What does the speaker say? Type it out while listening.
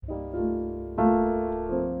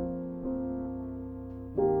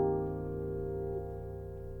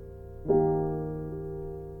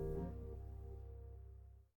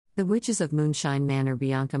The Witches of Moonshine Manor.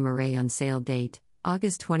 Bianca Marais. On sale date,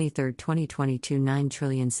 August 23, 2022.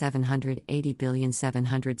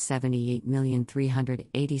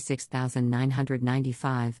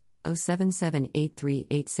 9,780,778,386,995,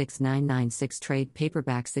 07783869996. Trade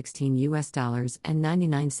paperback $16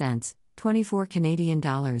 $24 Canadian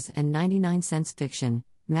dollars and 99 cents. Fiction,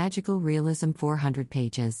 magical realism. 400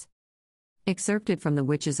 pages. Excerpted from The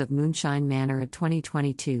Witches of Moonshine Manor of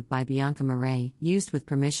 2022 by Bianca Marais, used with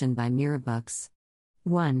permission by Mira Books.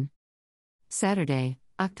 1. Saturday,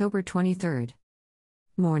 October 23.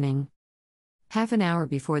 Morning. Half an hour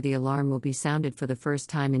before the alarm will be sounded for the first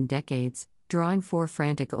time in decades, drawing 4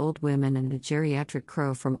 frantic old women and a geriatric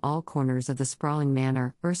crow from all corners of the sprawling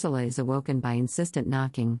manor, Ursula is awoken by insistent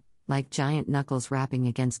knocking, like giant knuckles rapping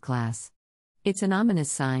against glass. It's an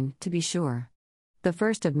ominous sign, to be sure. The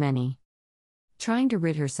first of many. Trying to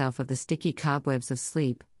rid herself of the sticky cobwebs of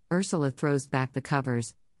sleep, Ursula throws back the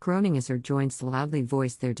covers, groaning as her joints loudly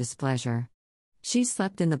voice their displeasure. She's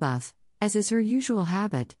slept in the buff, as is her usual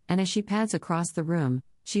habit, and as she pads across the room,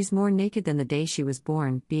 she's more naked than the day she was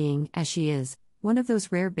born, being, as she is, one of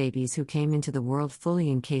those rare babies who came into the world fully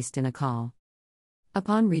encased in a caul.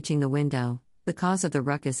 Upon reaching the window, the cause of the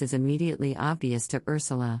ruckus is immediately obvious to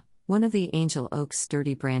Ursula. One of the angel oak's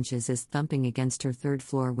sturdy branches is thumping against her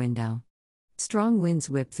third-floor window. Strong winds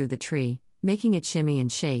whip through the tree, making it shimmy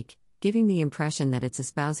and shake, giving the impression that it's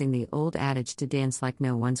espousing the old adage to dance like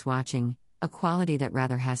no one's watching, a quality that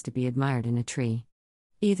rather has to be admired in a tree.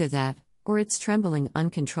 Either that, or it's trembling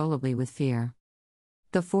uncontrollably with fear.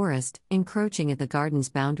 The forest, encroaching at the garden's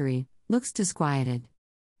boundary, looks disquieted.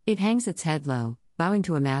 It hangs its head low, bowing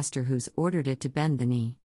to a master who's ordered it to bend the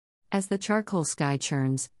knee. As the charcoal sky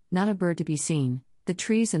churns, not a bird to be seen, the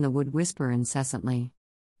trees in the wood whisper incessantly.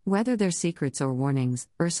 Whether they're secrets or warnings,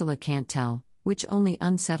 Ursula can't tell, which only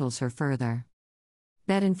unsettles her further.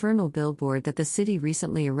 That infernal billboard that the city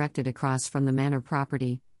recently erected across from the manor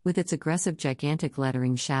property, with its aggressive gigantic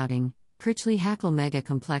lettering shouting, "Pritchley Hackle Mega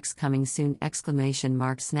Complex Coming Soon!"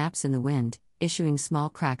 snaps in the wind, issuing small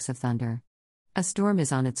cracks of thunder. A storm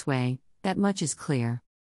is on its way, that much is clear.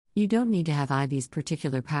 You don't need to have Ivy's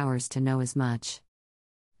particular powers to know as much.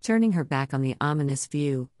 Turning her back on the ominous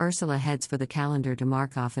view, Ursula heads for the calendar to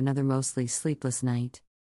mark off another mostly sleepless night.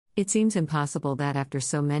 It seems impossible that after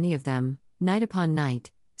so many of them, night upon night,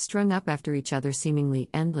 strung up after each other seemingly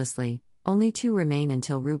endlessly, only 2 remain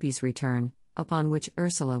until Ruby's return, upon which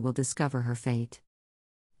Ursula will discover her fate.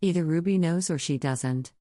 Either Ruby knows or she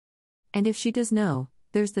doesn't. And if she does know,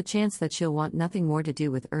 there's the chance that she'll want nothing more to do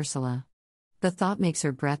with Ursula. The thought makes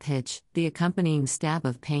her breath hitch, the accompanying stab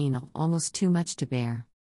of pain almost too much to bear.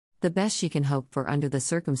 The best she can hope for under the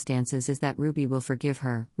circumstances is that Ruby will forgive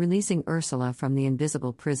her, releasing Ursula from the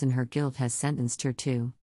invisible prison her guilt has sentenced her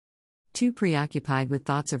to. Too preoccupied with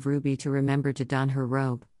thoughts of Ruby to remember to don her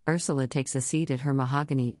robe, Ursula takes a seat at her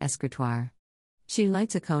mahogany escritoire. She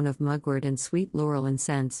lights a cone of mugwort and sweet laurel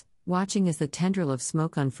incense, watching as the tendril of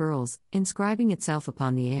smoke unfurls, inscribing itself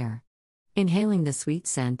upon the air. Inhaling the sweet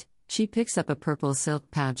scent, she picks up a purple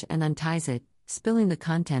silk pouch and unties it, spilling the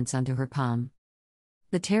contents onto her palm.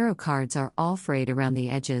 The tarot cards are all frayed around the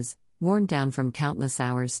edges, worn down from countless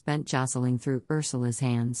hours spent jostling through Ursula's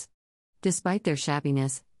hands. Despite their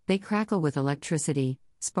shabbiness, they crackle with electricity,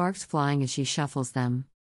 sparks flying as she shuffles them.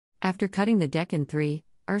 After cutting the deck in 3,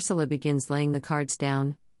 Ursula begins laying the cards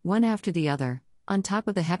down, one after the other, on top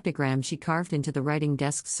of the heptagram she carved into the writing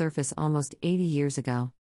desk's surface almost 80 years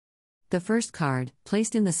ago. The first card,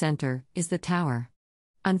 placed in the center, is the Tower.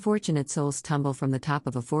 Unfortunate souls tumble from the top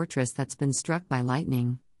of a fortress that's been struck by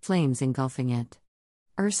lightning, flames engulfing it.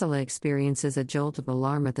 Ursula experiences a jolt of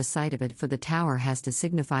alarm at the sight of it, for the tower has to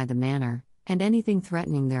signify the manor, and anything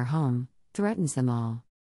threatening their home, threatens them all.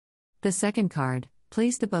 The second card,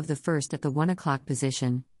 placed above the first at the 1 o'clock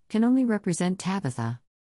position, can only represent Tabitha.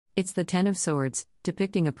 It's the 10 of Swords,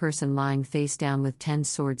 depicting a person lying face down with 10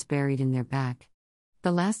 swords buried in their back.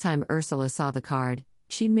 The last time Ursula saw the card,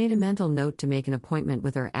 she'd made a mental note to make an appointment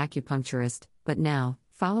with her acupuncturist, but now,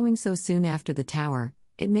 following so soon after the Tower,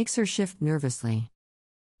 it makes her shift nervously.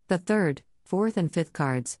 The third, fourth and fifth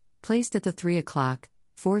cards, placed at the 3 o'clock,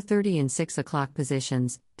 4:30 and 6 o'clock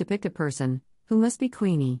positions, depict a person, who must be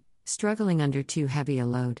Queenie, struggling under too heavy a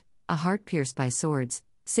load, a heart pierced by swords,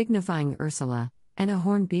 signifying Ursula, and a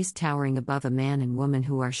horned beast towering above a man and woman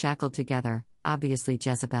who are shackled together, obviously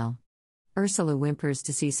Jezebel. Ursula whimpers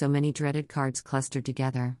to see so many dreaded cards clustered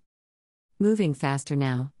together. Moving faster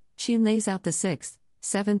now, she lays out the 6th,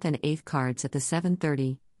 7th and 8th cards at the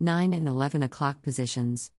 7:30, 9 and 11 o'clock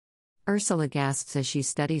positions. Ursula gasps as she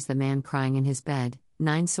studies the man crying in his bed,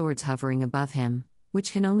 9 swords hovering above him,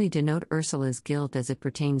 which can only denote Ursula's guilt as it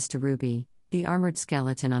pertains to Ruby, the armored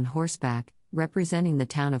skeleton on horseback, representing the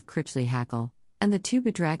town of Crichley-Hackle, and the two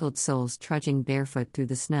bedraggled souls trudging barefoot through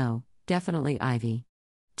the snow, definitely Ivy.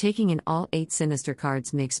 Taking in all 8 sinister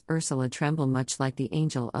cards makes Ursula tremble much like the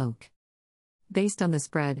angel oak. Based on the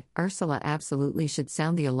spread, Ursula absolutely should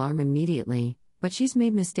sound the alarm immediately, but she's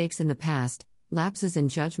made mistakes in the past, lapses in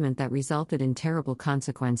judgment that resulted in terrible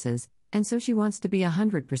consequences, and so she wants to be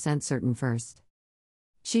 100% certain first.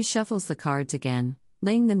 She shuffles the cards again,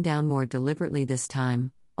 laying them down more deliberately this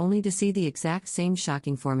time, only to see the exact same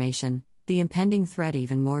shocking formation, the impending threat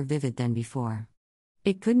even more vivid than before.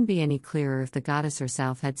 It couldn't be any clearer if the goddess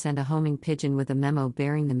herself had sent a homing pigeon with a memo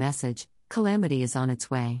bearing the message, "Calamity is on its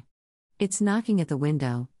way. It's knocking at the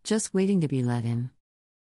window, just waiting to be let in."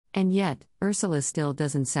 And yet, Ursula still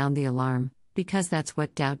doesn't sound the alarm, because that's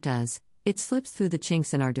what doubt does. It slips through the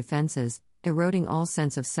chinks in our defenses, eroding all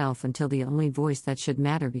sense of self until the only voice that should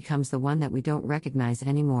matter becomes the one that we don't recognize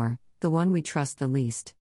anymore, the one we trust the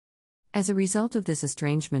least. As a result of this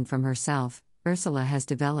estrangement from herself, Ursula has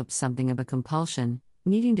developed something of a compulsion,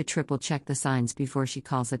 needing to triple-check the signs before she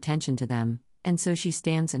calls attention to them, and so she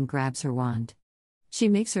stands and grabs her wand. She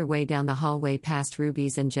makes her way down the hallway past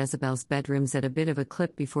Ruby's and Jezebel's bedrooms at a bit of a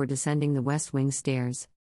clip before descending the West Wing stairs.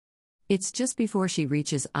 It's just before she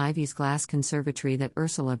reaches Ivy's glass conservatory that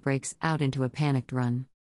Ursula breaks out into a panicked run.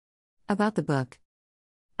 About the book.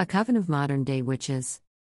 A coven of modern-day witches.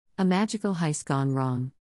 A magical heist gone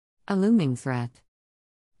wrong. A looming threat.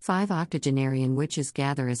 5 octogenarian witches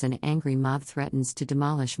gather as an angry mob threatens to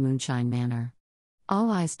demolish Moonshine Manor. All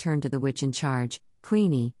eyes turn to the witch in charge,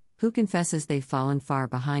 Queenie, who confesses they've fallen far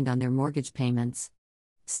behind on their mortgage payments.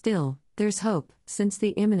 Still, there's hope, since the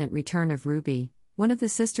imminent return of Ruby, one of the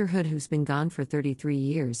sisterhood who's been gone for 33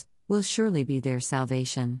 years, will surely be their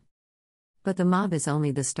salvation. But the mob is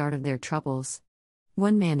only the start of their troubles.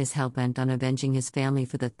 One man is hell-bent on avenging his family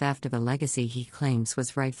for the theft of a legacy he claims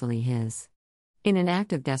was rightfully his. In an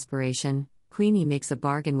act of desperation, Queenie makes a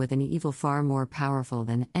bargain with an evil far more powerful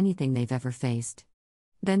than anything they've ever faced.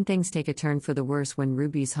 Then things take a turn for the worse when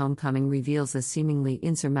Ruby's homecoming reveals a seemingly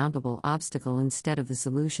insurmountable obstacle instead of the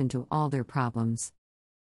solution to all their problems.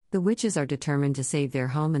 The witches are determined to save their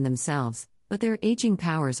home and themselves, but their aging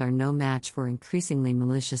powers are no match for increasingly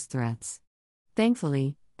malicious threats.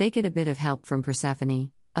 Thankfully, they get a bit of help from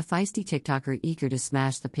Persephone, a feisty TikToker eager to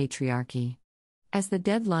smash the patriarchy. As the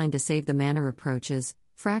deadline to save the manor approaches,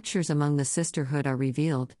 fractures among the sisterhood are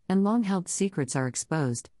revealed, and long-held secrets are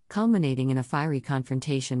exposed, culminating in a fiery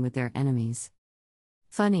confrontation with their enemies.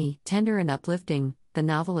 Funny, tender and uplifting, the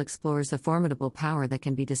novel explores the formidable power that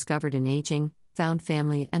can be discovered in aging, found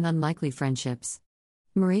family and unlikely friendships.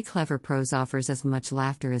 Marie Clever prose offers as much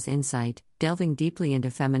laughter as insight, delving deeply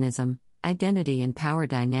into feminism, identity and power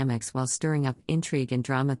dynamics while stirring up intrigue and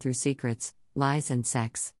drama through secrets, lies and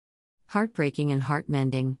sex. Heartbreaking and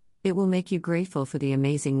heart-mending, it will make you grateful for the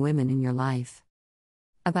amazing women in your life.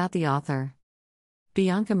 About the author.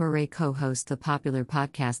 Bianca Marais co-hosts the popular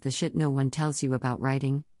podcast The Shit No One Tells You About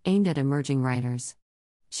Writing, aimed at emerging writers.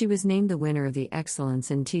 She was named the winner of the Excellence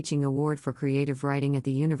in Teaching Award for Creative Writing at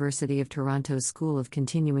the University of Toronto's School of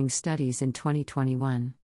Continuing Studies in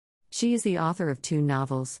 2021. She is the author of 2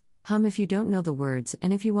 novels, Hum If You Don't Know the Words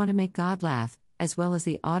and If You Want to Make God Laugh, as well as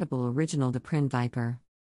the Audible original The Prin Viper.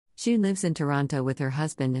 She lives in Toronto with her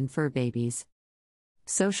husband and fur babies.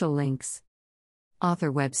 Social links. Author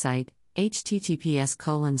website,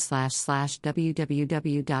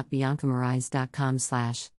 https://www.biancamarais.com/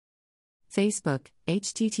 Facebook,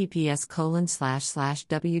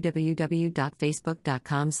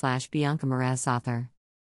 https://www.facebook.com/biancamarais author.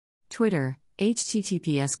 Twitter,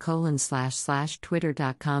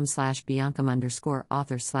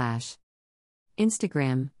 https://twitter.com/biancam_author/.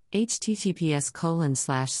 Instagram,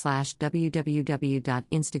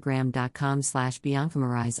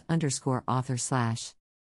 https://www.instagram.com/biancamarais_author/.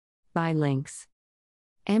 Buy links.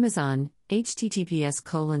 Amazon,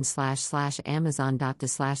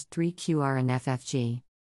 https://amazon.to/3qrnffg.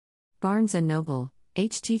 Barnes & Noble,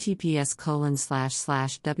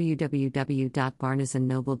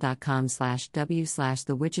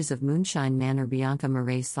 https://www.barnesandnoble.com/w/The Witches of Moonshine Manor Bianca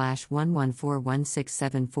Marais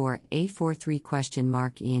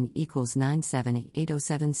 /1141674-843 Ian =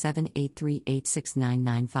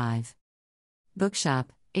 9780778386995.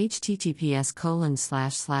 Bookshop,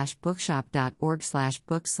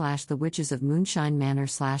 https://bookshop.org/book/The Witches of Moonshine Manor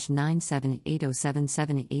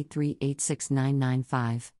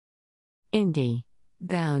 /9780778386995. Indie.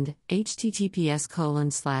 Bound,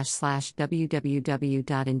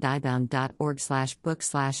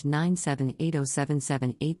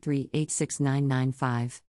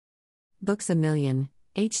 https://www.indiebound.org/book/9780778386995. Books A Million,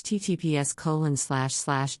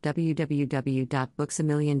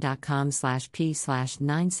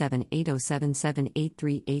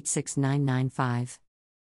 https://www.booksamillion.com/p/9780778386995.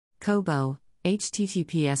 Kobo,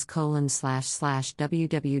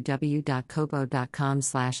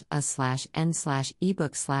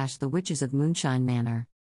 https://www.kobo.com/a/n/ebook/The Witches of Moonshine Manor.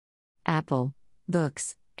 Apple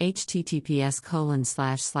Books,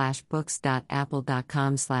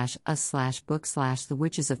 https://books.apple.com/us/book/The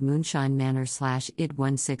Witches of Moonshine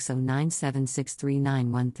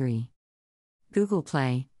Manor/id1609763913. Google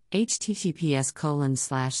Play,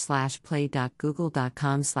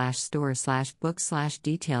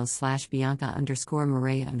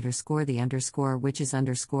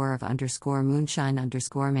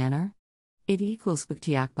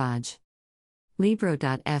 It=booktiakbaj.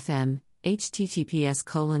 Libro.fm,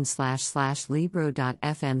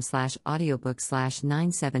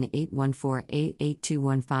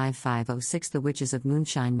 https://libro.fm/audiobook/9781488215506 The Witches of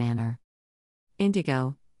Moonshine Manor.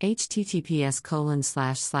 Indigo,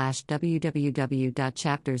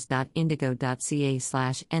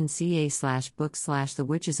 https://www.chapters.indigo.ca/nca/books/The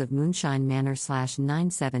Witches of Moonshine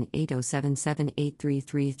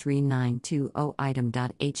Manor/9780773333920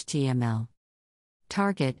 item.html.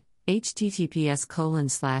 Target,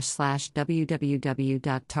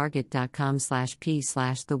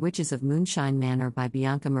 https://www.target.com/p/The Witches of Moonshine Manor by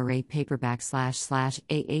Bianca Marais paperback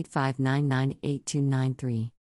 //a85998293